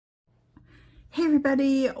Hey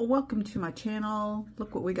everybody, welcome to my channel.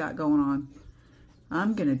 Look what we got going on.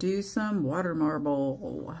 I'm gonna do some water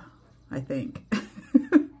marble, I think.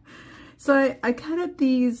 So I cut up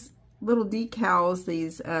these little decals,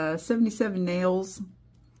 these 77 nails.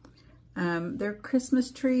 They're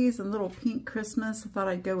Christmas trees and little pink Christmas. I thought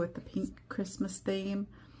I'd go with the pink Christmas theme.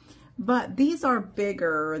 But these are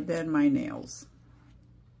bigger than my nails.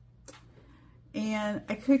 And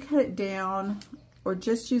I could cut it down or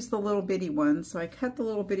just use the little bitty ones. So I cut the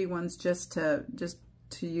little bitty ones just to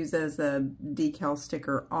use as a decal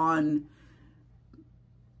sticker on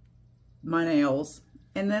my nails.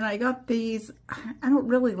 And then I got these. I don't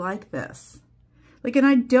really like this. And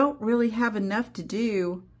I don't really have enough to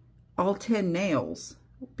do all 10 nails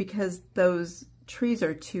because those trees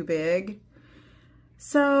are too big.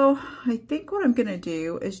 So I think what I'm gonna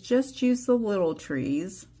do is just use the little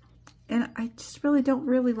trees. And I just really don't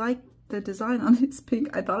like the design on this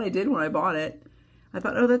pink. I thought I did when I bought it. I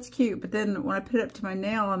thought, oh, that's cute. But then when I put it up to my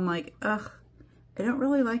nail, I'm like, ugh, I don't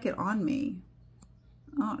really like it on me.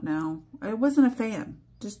 Oh, no. I wasn't a fan.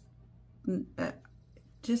 Just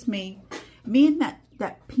me. Me and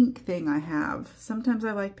that pink thing I have. Sometimes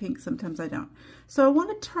I like pink, sometimes I don't. So I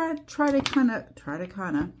want to try to kind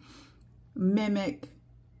of mimic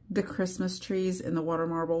the Christmas trees in the water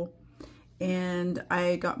marble. And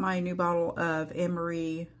I got my new bottle of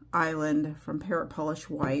Anne-Marie Island from Parrot Polish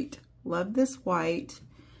White. Love this white.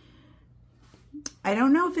 I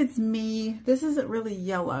don't know if it's me. This isn't really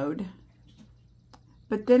yellowed.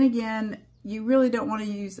 But then again, you really don't want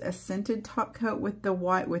to use a scented top coat with the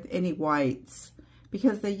white, with any whites,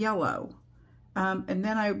 because they yellow. And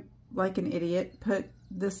then I, like an idiot, put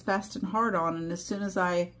this Fast and Hard on, and as soon as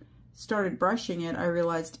I started brushing it, I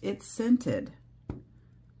realized it's scented.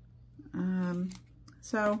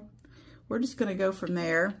 So we're just going to go from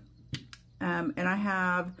there. And I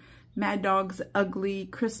have Mad Dog's Ugly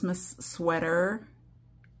Christmas Sweater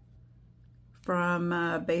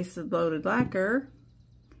from Base Loaded Lacquer.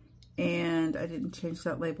 And I didn't change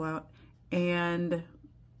that label out. And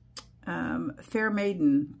Fair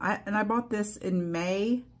Maiden. I bought this in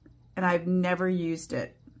May, and I've never used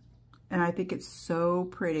it. And I think it's so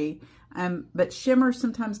pretty. But shimmer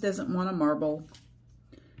sometimes doesn't want a marble.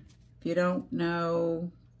 If you don't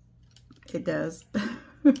know, it does.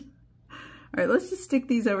 All right, let's just stick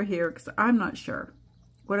these over here because I'm not sure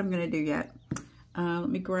what I'm going to do yet. Let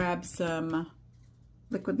me grab some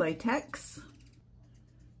liquid latex.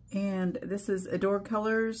 And this is Adore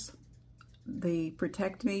Colors, the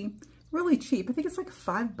Protect Me. Really cheap. I think it's like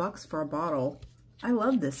 $5 for a bottle. I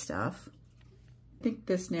love this stuff. I think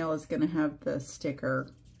this nail is going to have the sticker.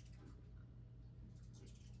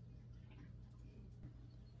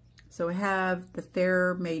 So I have the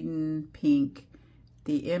Fair Maiden pink,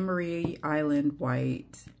 the Anne-Marie Island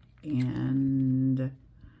white, and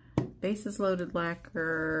Bases Loaded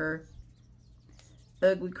Lacquer,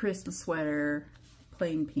 Ugly Christmas Sweater,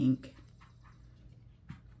 plain pink.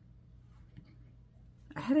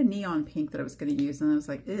 I had a neon pink that I was going to use, and I was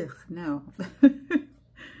like, ugh, no.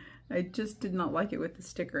 I just did not like it with the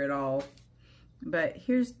sticker at all. But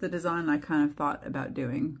here's the design I kind of thought about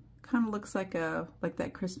doing. Kind of looks like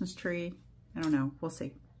that Christmas tree. I don't know. We'll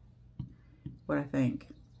see what I think.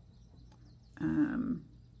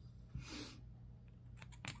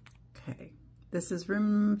 Okay. This is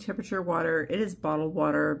room temperature water. It is bottled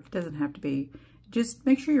water. It doesn't have to be. Just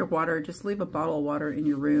make sure your water, just leave a bottle of water in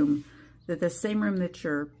your room. The same room that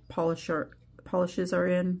your polishes are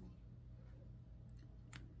in.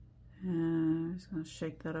 I'm just going to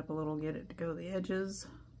shake that up a little, get it to go to the edges.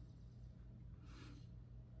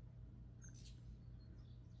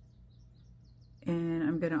 And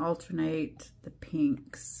I'm going to alternate the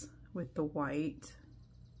pinks with the white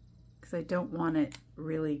because I don't want it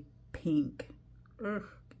really pink. Ugh,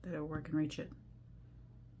 get that over where I can reach it.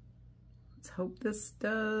 Let's hope this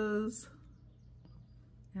does.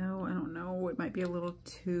 No, I don't know. It might be a little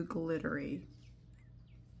too glittery.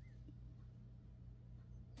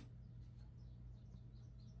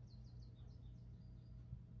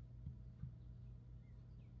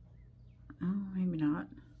 Oh, maybe not.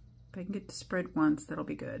 If I can get to spread once, that'll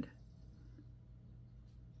be good.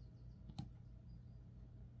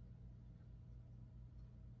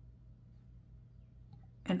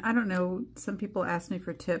 And I don't know, some people ask me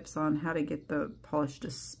for tips on how to get the polish to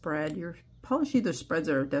spread. Your polish either spreads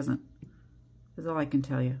or it doesn't. That's all I can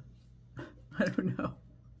tell you. I don't know.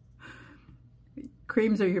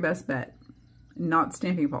 Creams are your best bet. Not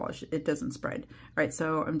stamping polish. It doesn't spread. All right,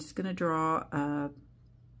 so I'm just going to draw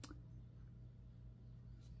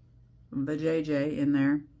the JJ in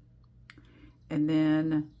there. And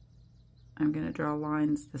then I'm going to draw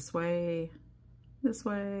lines this way this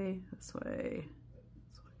way, this way,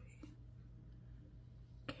 this way.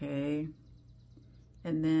 Okay.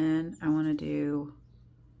 And then I want to do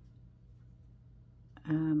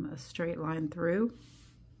a straight line through.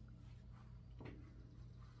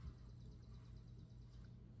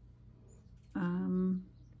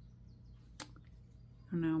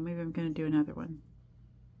 I don't know, maybe I'm going to do another one.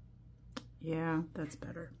 Yeah, that's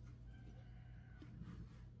better.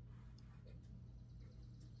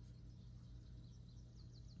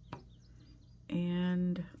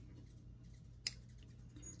 And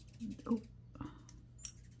oh,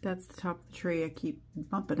 that's the top of the tree. I keep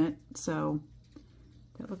bumping it, so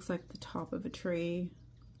that looks like the top of a tree.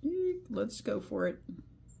 Let's go for it.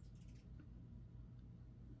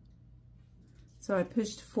 So I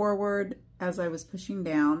pushed forward as I was pushing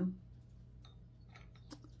down,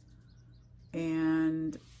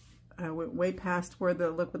 and I went way past where the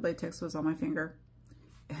liquid latex was on my finger,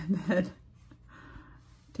 and then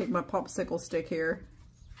take my popsicle stick here.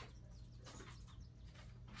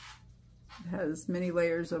 It has many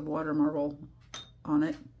layers of water marble on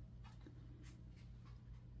it.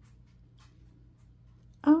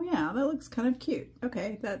 Oh yeah, that looks kind of cute.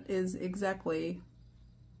 Okay, that is exactly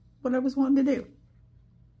what I was wanting to do.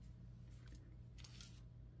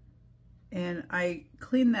 And I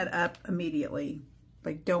clean that up immediately.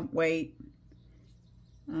 Like, don't wait.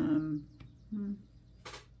 My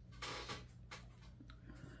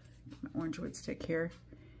orange wood stick here.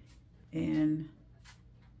 And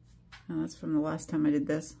oh, that's from the last time I did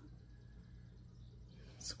this.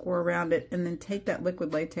 Score around it and then take that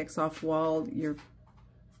liquid latex off while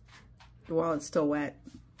it's still wet.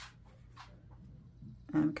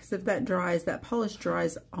 Because if that dries, that polish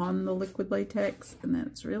dries on the liquid latex, and then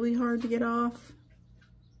it's really hard to get off.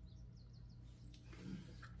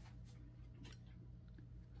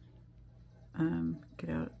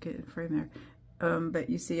 Get in frame there. But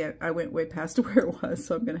you see, I went way past where it was,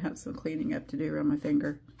 so I'm going to have some cleaning up to do around my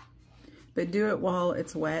finger. But do it while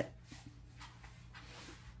it's wet.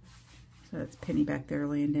 So that's Penny back there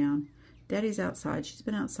laying down. Daddy's outside. She's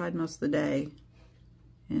been outside most of the day.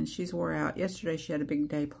 And she's wore out. Yesterday she had a big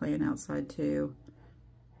day playing outside too.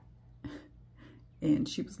 And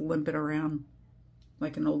she was limping around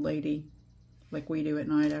like an old lady, like we do at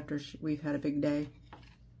night after we've had a big day.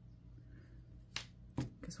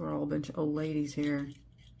 Because we're all a bunch of old ladies here.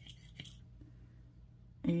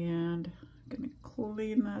 And I'm going to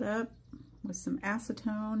clean that up with some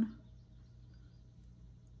acetone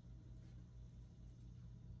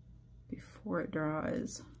before it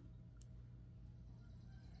dries.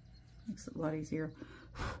 Makes it a lot easier.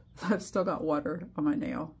 I've still got water on my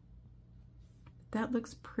nail. That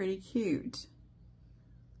looks pretty cute.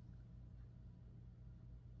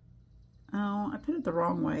 Oh, I put it the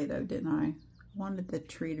wrong way though, didn't I? I wanted the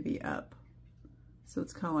tree to be up. So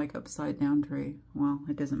it's kind of like upside down tree. Well,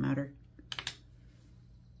 it doesn't matter.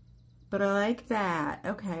 But I like that.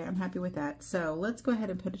 Okay, I'm happy with that. So let's go ahead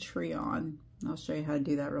and put a tree on. I'll show you how to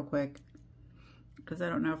do that real quick. Because I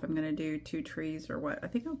don't know if I'm going to do 2 trees or what. I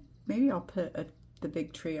think maybe I'll put the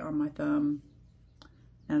big tree on my thumb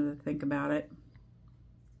now that I think about it.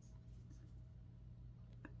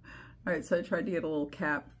 Alright, so I tried to get a little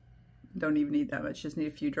cap. Don't even need that much, just need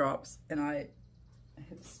a few drops. And I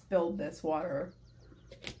have spilled this water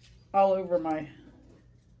all over my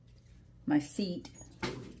seat.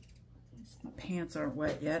 My pants aren't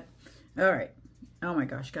wet yet. Alright. Oh my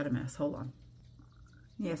gosh, got a mess. Hold on.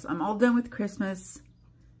 Yes, I'm all done with Christmas.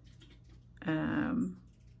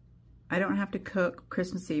 I don't have to cook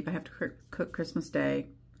Christmas Eve. I have to cook Christmas Day.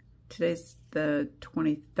 Today's the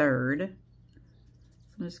 23rd.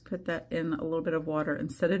 So I'm just put that in a little bit of water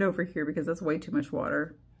and set it over here because that's way too much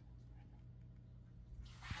water.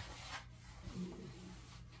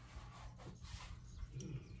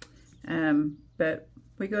 But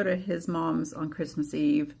we go to his mom's on Christmas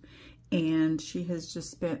Eve, and she has just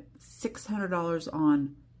spent $600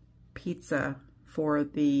 on pizza for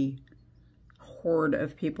the horde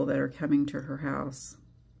of people that are coming to her house.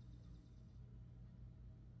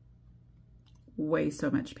 Way so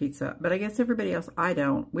much pizza. But I guess everybody else,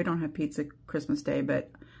 we don't have pizza Christmas Day, but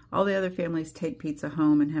all the other families take pizza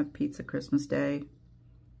home and have pizza Christmas Day.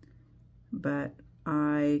 But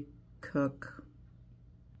I cook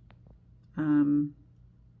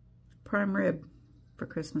prime rib for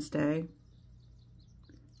Christmas Day,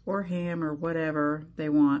 or ham or whatever they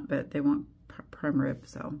want, but they want prime rib,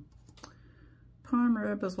 so prime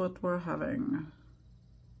rib is what we're having.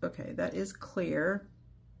 Okay, that is clear.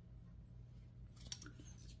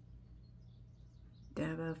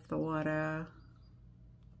 Dab off the water.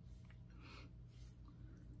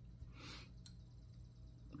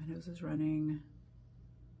 My nose is running.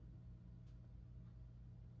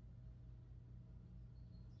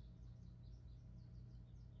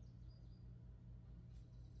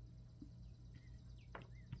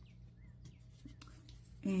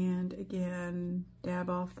 And again, dab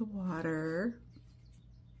off the water.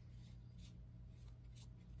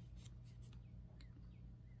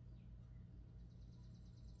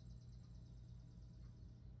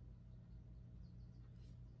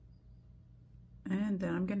 And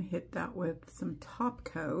then I'm going to hit that with some top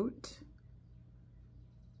coat.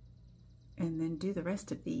 And then do the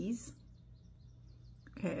rest of these.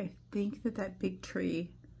 Okay, I think that that big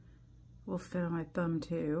tree will fit on my thumb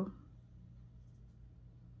too.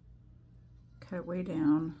 Cut it way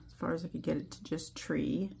down as far as I could get it to just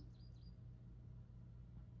tree.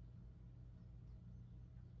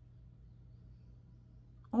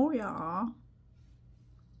 Oh yeah.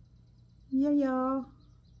 Yeah.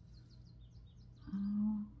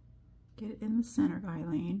 Oh, get it in the center,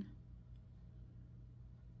 Eileen.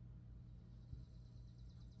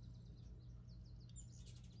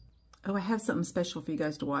 Oh, I have something special for you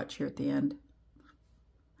guys to watch here at the end.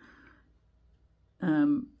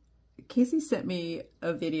 Casey sent me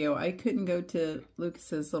a video. I couldn't go to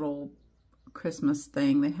Lucas's little Christmas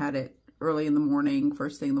thing. They had it early in the morning,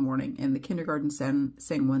 first thing in the morning, and the kindergarten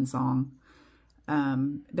sang one song.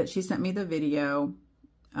 But she sent me the video.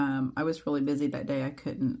 I was really busy that day. I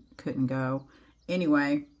couldn't go.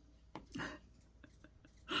 Anyway,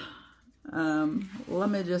 let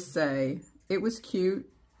me just say, it was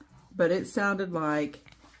cute, but it sounded like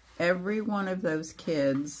every one of those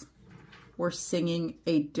kids were singing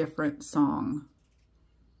a different song.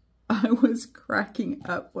 I was cracking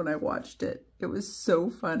up when I watched it. It was so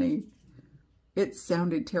funny. It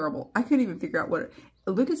sounded terrible. I couldn't even figure out what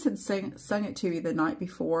Lucas had sung it to me the night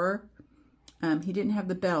before. He didn't have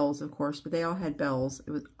the bells, of course, but they all had bells.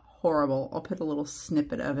 It was horrible. I'll put a little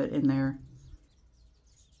snippet of it in there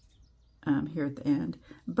here at the end.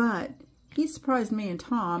 But he surprised me and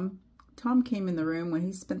Tom. Tom came in the room when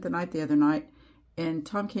he spent the night the other night, and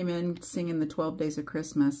Tom came in singing the 12 Days of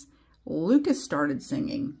Christmas. Lucas started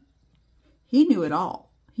singing. He knew it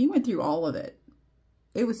all. He went through all of it.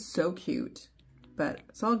 It was so cute. But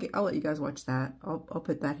so I'll let you guys watch that. I'll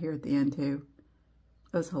put that here at the end too.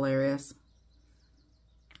 It was hilarious.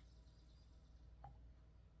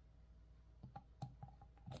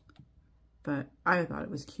 But I thought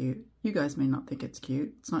it was cute. You guys may not think it's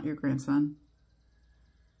cute. It's not your grandson.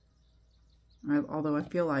 Although I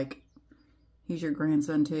feel like he's your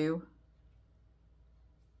grandson too.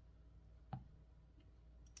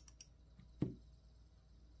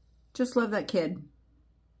 Just love that kid.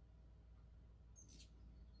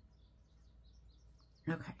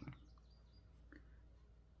 Okay.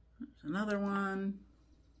 There's another one.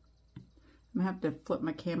 I'm going to have to flip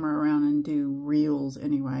my camera around and do reels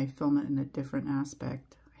anyway. Film it in a different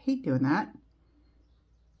aspect. I hate doing that.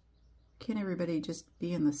 Can't everybody just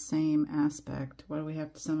be in the same aspect? Why do we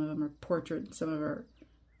have to? Some of them are portrait, some of them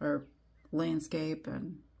are landscape,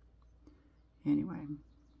 and anyway.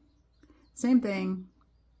 Same thing.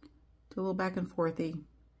 Do a little back and forthy.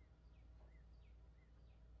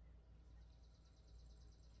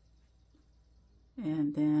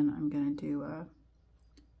 And then I'm going to do a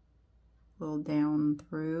little down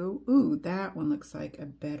through. Ooh, that one looks like a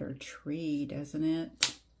better tree, doesn't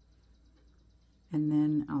it? And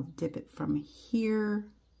then I'll dip it from here.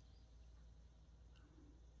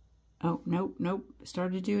 Oh, nope.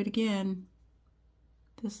 Started to do it again.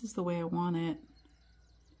 This is the way I want it.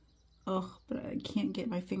 Ugh, but I can't get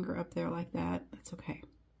my finger up there like that. That's okay.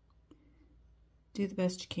 Do the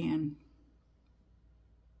best you can.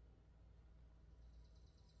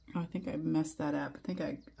 Oh, I think I messed that up. I think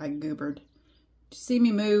I goobered. Did you see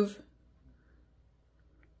me move?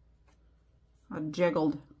 I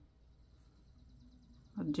jiggled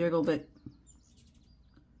it.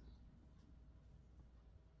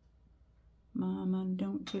 Mama,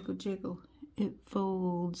 don't jiggle. It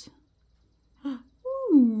folds.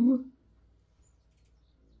 Ooh.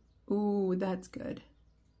 Ooh, that's good.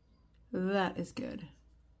 That is good.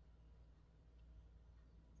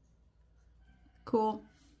 Cool.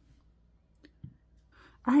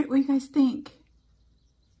 All right, what do you guys think?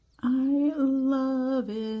 I love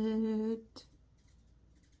it.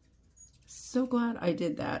 So glad I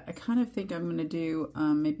did that. I kind of think I'm going to do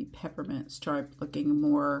maybe peppermint stripe looking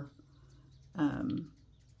more on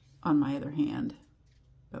my other hand.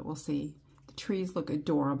 But we'll see. The trees look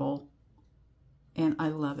adorable. And I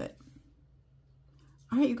love it.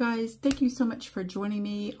 All right, you guys. Thank you so much for joining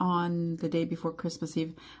me on the day before Christmas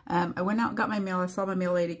Eve. I went out and got my mail. I saw my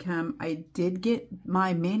mail lady come. I did get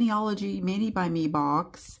my Maniology Mani by Me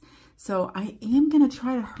box. So I am going to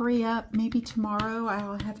try to hurry up. Maybe tomorrow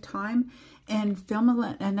I'll have time and film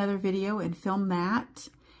another video and film that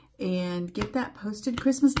and get that posted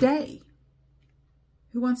Christmas Day.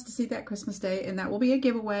 who wants to see that Christmas Day, and that will be a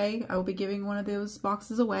giveaway. I will be giving one of those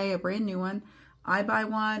boxes away, a brand new one. I buy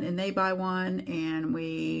one and they buy one, and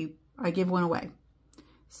I give one away.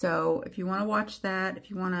 So if you want to watch that, if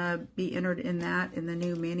you want to be entered in that, in the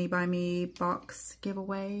new Mani by Me box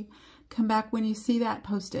giveaway, come back when you see that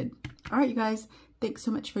posted. All right, you guys, thanks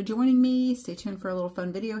so much for joining me. Stay tuned for a little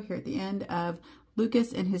fun video here at the end of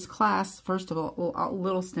Lucas and his class. First of all, a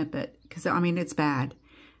little snippet, because I mean, it's bad.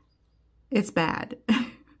 It's bad.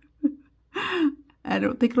 I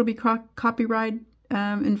don't think it'll be copyright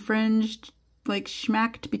infringed, like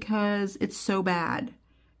schmacked, because it's so bad.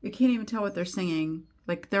 You can't even tell what they're singing.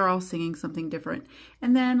 Like, they're all singing something different.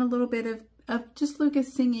 And then a little bit of just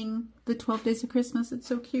Lucas singing the 12 Days of Christmas. It's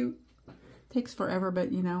so cute. Takes forever,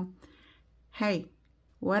 but you know, hey,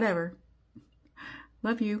 whatever.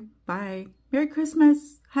 Love you. Bye. Merry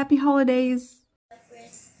Christmas. Happy holidays.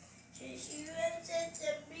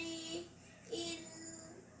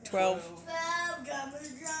 12.